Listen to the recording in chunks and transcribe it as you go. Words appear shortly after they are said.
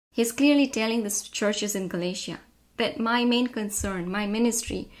He's clearly telling the churches in Galatia that my main concern, my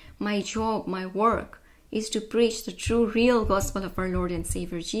ministry, my job, my work is to preach the true, real gospel of our Lord and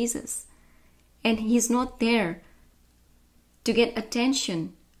Savior Jesus. And he's not there to get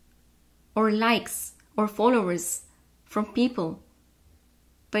attention or likes or followers from people,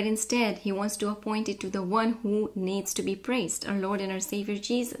 but instead he wants to appoint it to the one who needs to be praised, our Lord and our Savior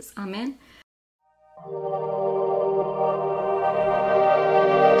Jesus. Amen.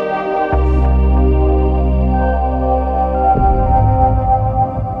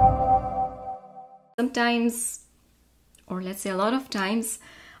 Sometimes, or let's say a lot of times,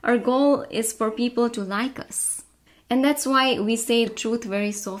 our goal is for people to like us. And that's why we say the truth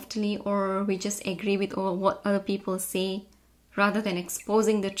very softly, or we just agree with all what other people say, rather than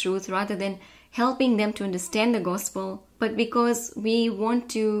exposing the truth, rather than helping them to understand the gospel. But because we want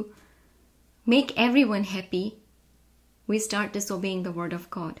to make everyone happy, we start disobeying the word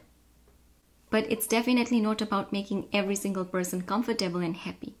of God. But it's definitely not about making every single person comfortable and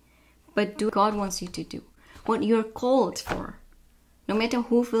happy. But do what God wants you to do, what you're called for. No matter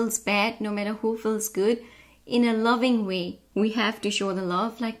who feels bad, no matter who feels good, in a loving way, we have to show the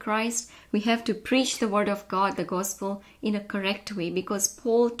love like Christ. We have to preach the word of God, the gospel, in a correct way, because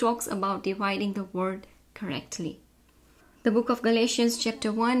Paul talks about dividing the word correctly. The book of Galatians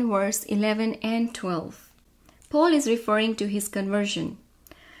chapter 1 verse 11 and 12. Paul is referring to his conversion.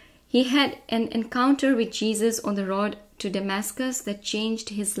 He had an encounter with Jesus on the road to Damascus that changed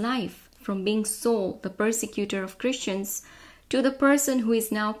his life from being Saul, the persecutor of Christians, to the person who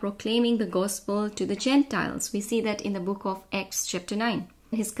is now proclaiming the gospel to the Gentiles. We see that in the book of Acts chapter 9.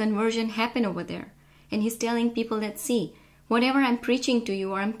 His conversion happened over there. And he's telling people that, see, whatever I'm preaching to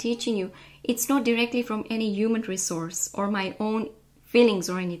you or I'm teaching you, it's not directly from any human resource or my own feelings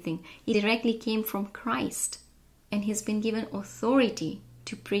or anything. It directly came from Christ. And he's been given authority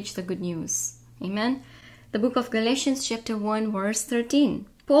to preach the good news. Amen. The book of Galatians chapter 1 verse 13.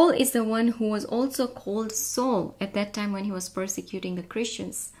 Paul is the one who was also called Saul at that time when he was persecuting the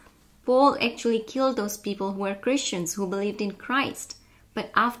Christians. Paul actually killed those people who were Christians, who believed in Christ. But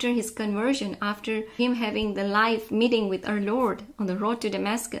after his conversion, after him having the live meeting with our Lord on the road to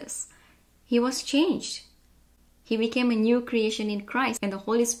Damascus, he was changed. He became a new creation in Christ, and the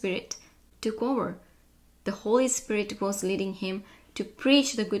Holy Spirit took over. The Holy Spirit was leading him to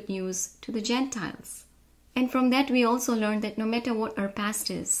preach the good news to the Gentiles. And from that we also learn that no matter what our past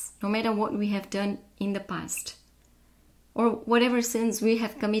is, no matter what we have done in the past, or whatever sins we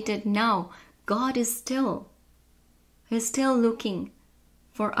have committed now, God is still looking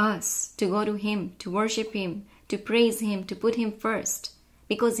for us to go to Him, to worship Him, to praise Him, to put Him first,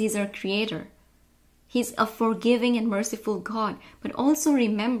 because He's our Creator. He's a forgiving and merciful God. But also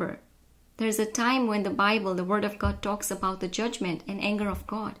remember, there's a time when the Bible, the Word of God, talks about the judgment and anger of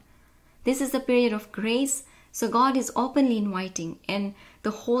God. This is a period of grace, so God is openly inviting, and the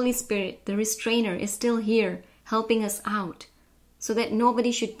Holy Spirit, the restrainer, is still here helping us out, so that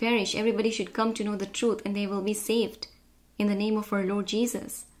nobody should perish, everybody should come to know the truth, and they will be saved in the name of our Lord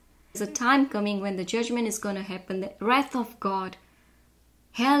Jesus. There's a time coming when the judgment is going to happen, the wrath of God,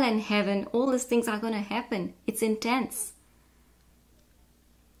 hell and heaven, all these things are going to happen. It's intense.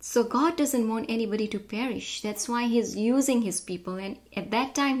 So God doesn't want anybody to perish. That's why He's using His people. And at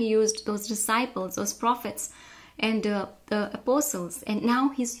that time He used those disciples, those prophets and the apostles. And now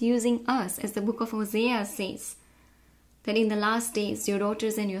He's using us, as the book of Hosea says, that in the last days your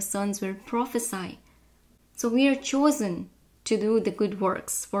daughters and your sons will prophesy. So we are chosen to do the good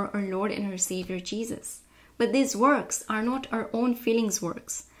works for our Lord and our Savior Jesus. But these works are not our own feelings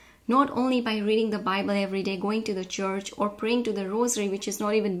works. Not only by reading the Bible every day, going to the church, or praying to the rosary, which is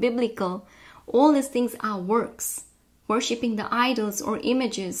not even biblical. All these things are works. Worshipping the idols or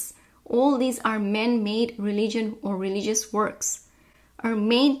images. All these are man-made religion or religious works. Our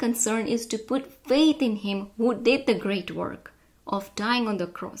main concern is to put faith in Him who did the great work of dying on the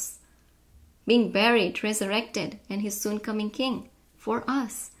cross, being buried, resurrected, and His soon coming King for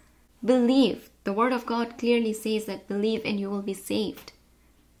us. Believe. The Word of God clearly says that believe and you will be saved.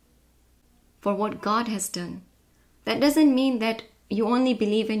 For what God has done. That doesn't mean that you only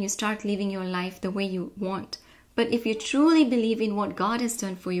believe and you start living your life the way you want. But if you truly believe in what God has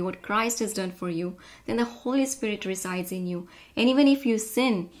done for you, what Christ has done for you, then the Holy Spirit resides in you. And even if you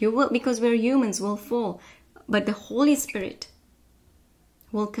sin, you will, because we're humans, will fall. But the Holy Spirit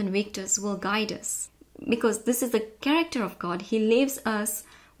will convict us, will guide us. Because this is the character of God. He leaves us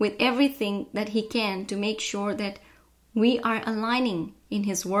with everything that He can to make sure that we are aligning in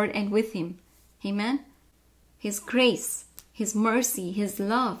His Word and with Him. Amen? His grace, His mercy, His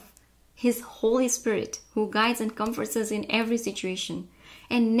love, His Holy Spirit who guides and comforts us in every situation.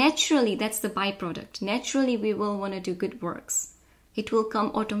 And naturally, that's the byproduct. Naturally, we will want to do good works. It will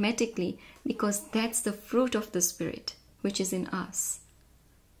come automatically because that's the fruit of the Spirit, which is in us.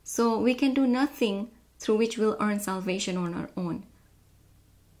 So we can do nothing through which we'll earn salvation on our own.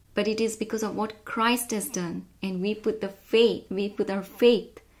 But it is because of what Christ has done, and we put our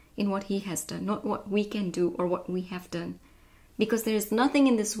faith in what He has done, not what we can do or what we have done. Because there is nothing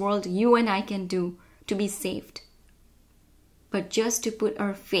in this world you and I can do to be saved, but just to put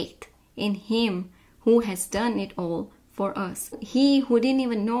our faith in Him who has done it all for us. He who didn't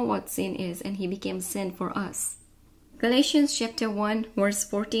even know what sin is, and He became sin for us. Galatians chapter 1 verse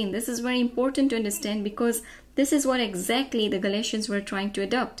 14. This is very important to understand because this is what exactly the Galatians were trying to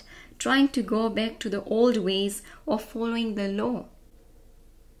adopt, trying to go back to the old ways of following the law.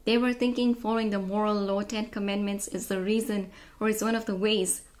 They were thinking following the moral law, 10 commandments, is the reason or is one of the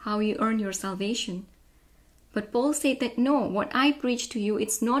ways how you earn your salvation. But Paul said that no, what I preach to you,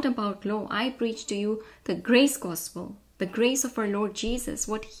 it's not about law. I preach to you the grace gospel, the grace of our Lord Jesus,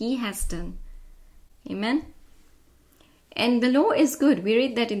 what He has done. Amen? And the law is good. We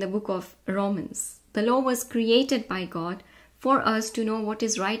read that in the book of Romans. The law was created by God for us to know what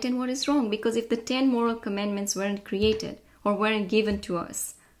is right and what is wrong. Because if the 10 moral commandments weren't created or weren't given to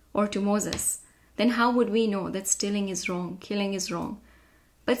us or to Moses, then how would we know that stealing is wrong, killing is wrong?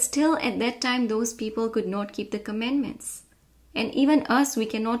 But still at that time, those people could not keep the commandments. And even us, we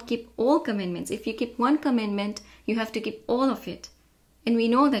cannot keep all commandments. If you keep one commandment, you have to keep all of it. And we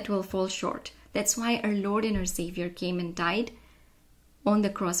know that we'll fall short. That's why our Lord and our Savior came and died on the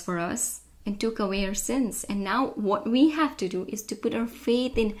cross for us and took away our sins. And now what we have to do is to put our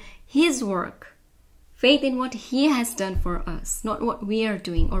faith in His work. Faith in what He has done for us, not what we are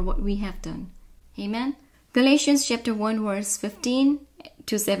doing or what we have done. Amen? Galatians chapter 1 verse 15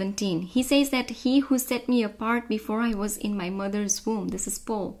 to 17. He says that He who set me apart before I was in my mother's womb. This is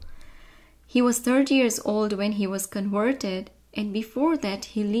Paul. He was 30 years old when he was converted, and before that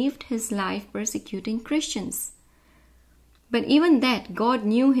he lived his life persecuting Christians. But even that, God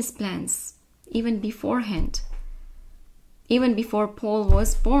knew His plans, even beforehand. Even before Paul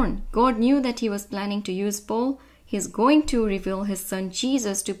was born, God knew that He was planning to use Paul. He's going to reveal His Son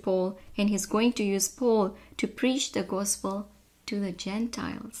Jesus to Paul, and He's going to use Paul to preach the gospel to the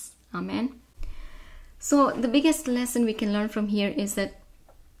Gentiles. Amen. So the biggest lesson we can learn from here is that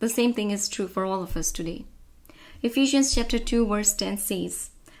the same thing is true for all of us today. Ephesians chapter 2 verse 10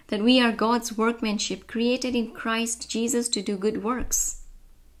 says that we are God's workmanship created in Christ Jesus to do good works,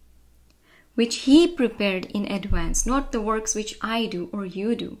 which He prepared in advance, not the works which I do or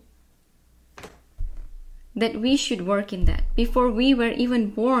you do. That we should work in that. Before we were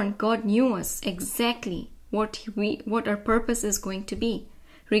even born, God knew us exactly what our purpose is going to be,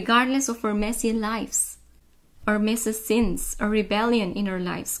 regardless of our messy lives, our messy sins, our rebellion in our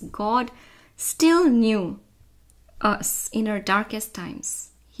lives. God still knew us in our darkest times.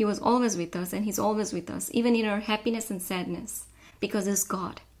 He was always with us, and He's always with us, even in our happiness and sadness, because He's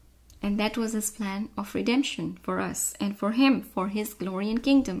God. And that was His plan of redemption for us and for Him, for His glory and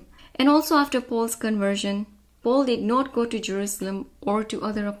kingdom. And also after Paul's conversion, Paul did not go to Jerusalem or to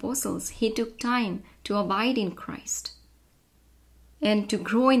other apostles. He took time to abide in Christ and to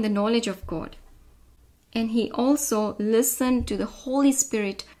grow in the knowledge of God. And he also listened to the Holy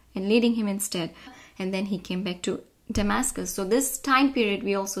Spirit and leading him instead. And then he came back to Damascus. So this time period,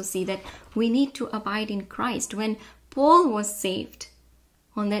 we also see that we need to abide in Christ. When Paul was saved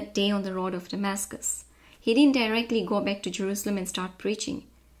on that day on the road of Damascus, he didn't directly go back to Jerusalem and start preaching.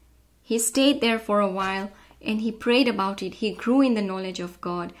 He stayed there for a while and he prayed about it. He grew in the knowledge of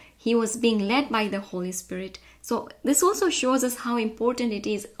God. He was being led by the Holy Spirit. So this also shows us how important it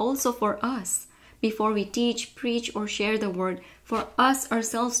is also for us, before we teach, preach, or share the word, for us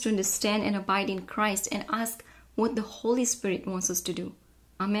ourselves to understand and abide in Christ and ask what the Holy Spirit wants us to do.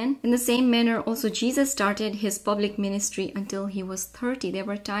 Amen. In the same manner, also Jesus started His public ministry until He was 30. There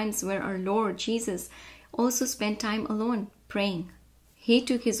were times where our Lord Jesus also spent time alone praying. He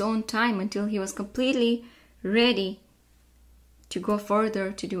took His own time until He was completely ready to go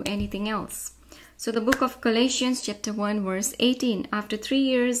further to do anything else. So the book of Galatians chapter 1 verse 18. After 3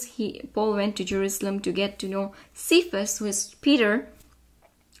 years, Paul went to Jerusalem to get to know Cephas, who is Peter,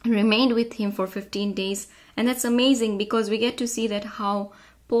 and remained with him for 15 days. And that's amazing because we get to see that how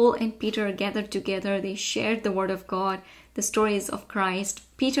Paul and Peter gathered together. They shared the word of God, the stories of Christ.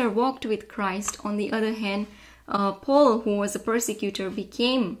 Peter walked with Christ. On the other hand, Paul, who was a persecutor,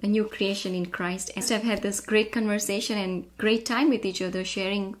 became a new creation in Christ. And have had this great conversation and great time with each other,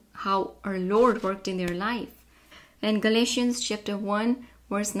 sharing how our Lord worked in their life. And Galatians chapter 1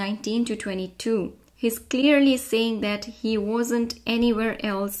 verse 19 to 22. He's clearly saying that he wasn't anywhere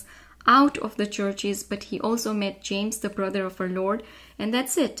else out of the churches, but he also met James, the brother of our Lord, and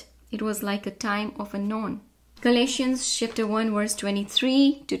that's it. It was like a time of unknown. Galatians chapter 1 verse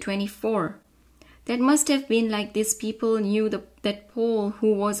 23 to 24. That must have been like these people knew that Paul,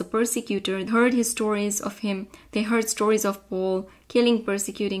 who was a persecutor, heard his stories of him. They heard stories of Paul killing,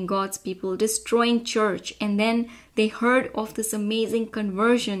 persecuting God's people, destroying church, and then they heard of this amazing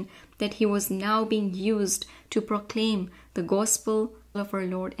conversion that he was now being used to proclaim the gospel of our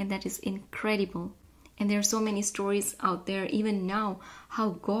Lord, and that is incredible. And there are so many stories out there even now how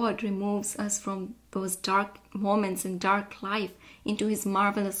God removes us from those dark moments and dark life into his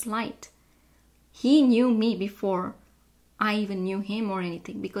marvelous light. He knew me before I even knew him or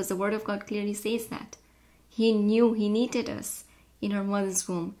anything, because the word of God clearly says that. He knew, he knitted us in our mother's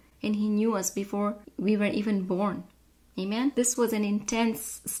womb, and he knew us before we were even born. Amen. This was an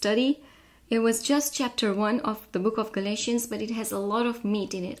intense study. It was just chapter 1 of the book of Galatians, but it has a lot of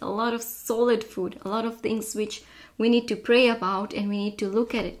meat in it, a lot of solid food, a lot of things which we need to pray about and we need to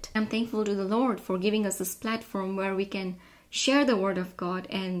look at it. I'm thankful to the Lord for giving us this platform where we can share the word of God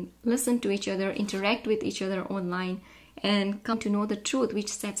and listen to each other, interact with each other online, and come to know the truth which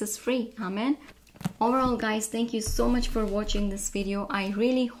sets us free. Amen. Overall, guys, thank you so much for watching this video. I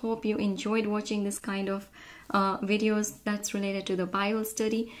really hope you enjoyed watching this kind of videos that's related to the Bible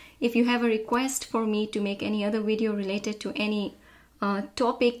study. If you have a request for me to make any other video related to any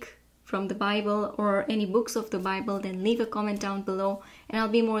topic from the Bible or any books of the Bible, then leave a comment down below and I'll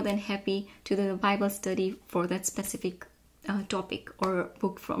be more than happy to do the Bible study for that specific topic or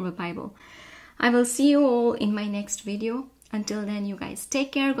book from the Bible. I will see you all in my next video. Until then, you guys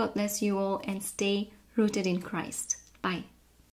take care, God bless you all, and stay rooted in Christ. Bye.